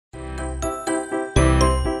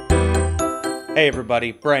Hey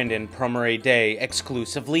everybody, Brandon, Promo Errday,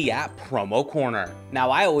 exclusively at Promo Corner. Now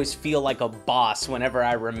I always feel like a boss whenever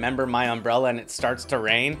I remember my umbrella and it starts to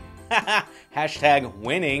rain. Hashtag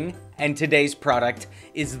winning. And today's product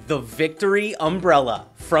is the Victory Umbrella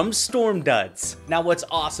from Storm Duds. Now what's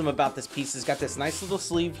awesome about this piece is it's got this nice little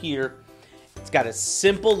sleeve here. It's got a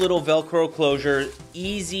simple little Velcro closure,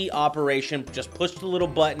 easy operation, just push the little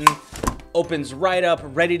button. Opens right up,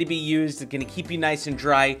 ready to be used. It's gonna keep you nice and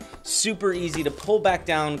dry. Super easy to pull back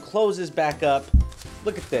down, closes back up.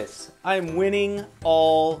 Look at this. I'm winning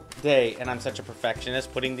all day, and I'm such a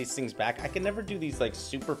perfectionist putting these things back. I can never do these like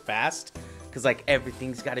super fast because like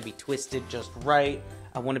everything's got to be twisted just right.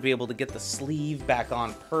 I want to be able to get the sleeve back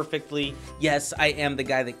on perfectly. Yes, I am the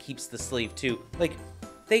guy that keeps the sleeve too. Like,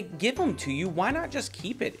 they give them to you, why not just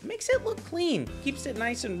keep it? It makes it look clean, keeps it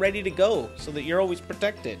nice and ready to go so that you're always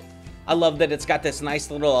protected. I love that it's got this nice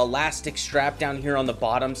little elastic strap down here on the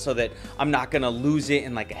bottom so that I'm not gonna lose it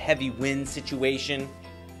in like a heavy wind situation.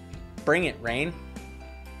 Bring it, rain.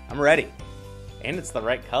 I'm ready. And it's the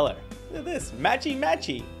right color. Look at this, matchy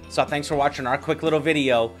matchy. So thanks for watching our quick little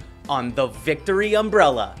video on the Victory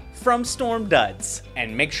Umbrella from Storm Duds.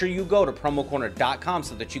 And make sure you go to promocorner.com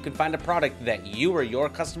so that you can find a product that you or your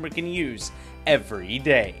customer can use every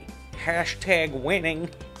day. Hashtag winning.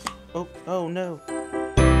 Oh no.